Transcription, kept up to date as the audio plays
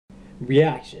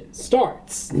reaction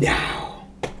starts now.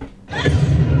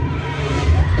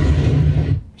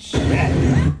 Shit.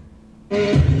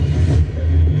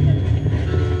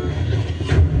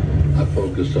 I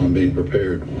focused on being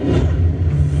prepared.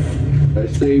 I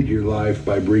saved your life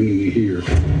by bringing you here.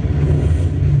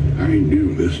 I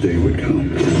knew this day would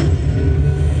come.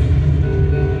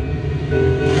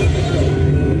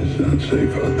 It's not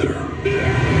safe out there.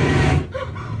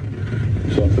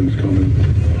 Something's coming.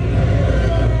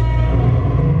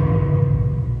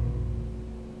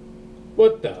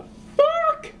 What the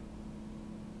fuck?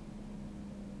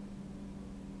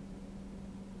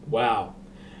 Wow.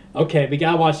 Okay, we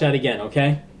gotta watch that again,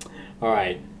 okay?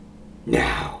 Alright.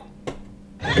 Now.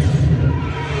 I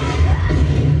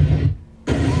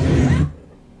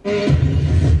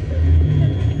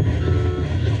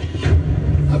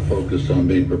focused on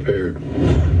being prepared.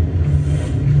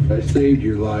 I saved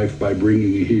your life by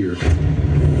bringing you here.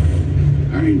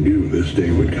 I knew this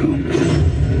day would come.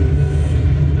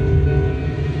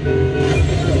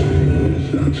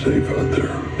 It's not safe out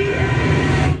there.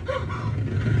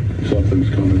 Something's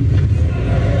coming.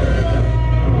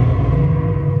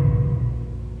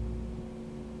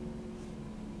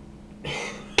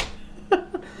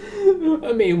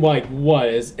 I mean, like, what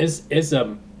is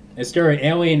there an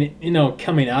alien, you know,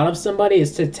 coming out of somebody?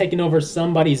 Is it taking over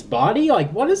somebody's body?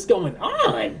 Like, what is going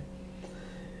on?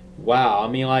 Wow, I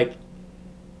mean, like,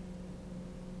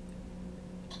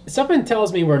 something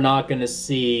tells me we're not going to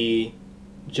see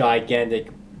gigantic,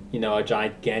 you know, a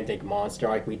gigantic monster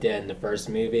like we did in the first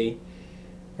movie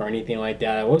or anything like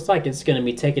that. It looks like it's going to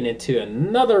be taken into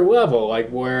another level, like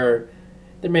where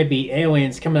there may be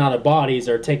aliens coming out of bodies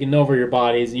or taking over your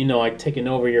bodies, you know, like taking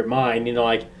over your mind, you know,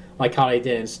 like how they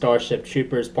did in Starship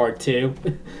Troopers Part 2.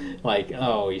 Like,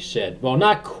 holy shit. Well,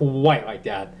 not quite like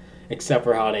that, except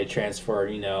for how they transfer,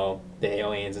 you know, the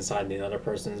aliens inside the other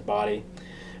person's body.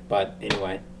 But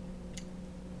anyway,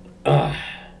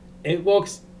 it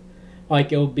looks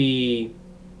like it'll be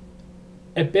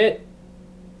a bit,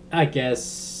 I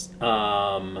guess,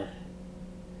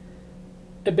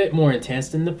 a bit more intense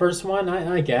than the first one,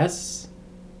 I guess.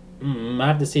 I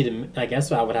have to see the. I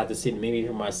guess I would have to see the movie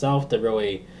for myself to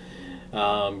really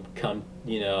come,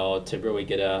 you know, to really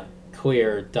get a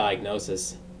clear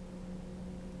diagnosis.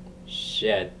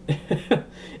 Shit.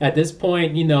 At this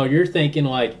point, you know, you're thinking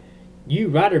like,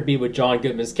 you'd rather be with John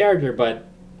Goodman's character, but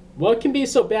what can be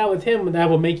so bad with him that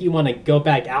will make you want to go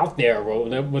back out there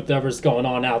with whatever's going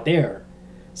on out there?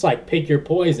 It's like, pick your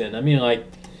poison. I mean, like,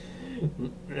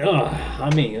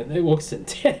 I mean, it looks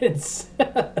intense.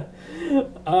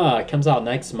 It comes out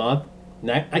next month.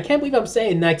 I can't believe I'm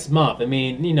saying next month. I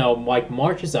mean, you know, like,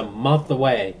 March is a month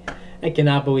away. I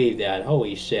cannot believe that.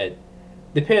 Holy shit.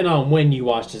 Depending on when you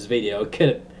watch this video,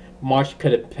 March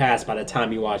could have passed by the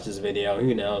time you watch this video.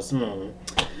 Who knows?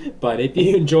 But if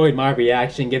you enjoyed my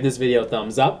reaction, give this video a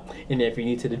thumbs up. And if you're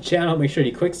new to the channel, make sure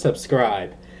you click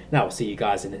subscribe. And I will see you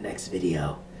guys in the next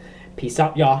video. Peace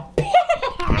out, y'all.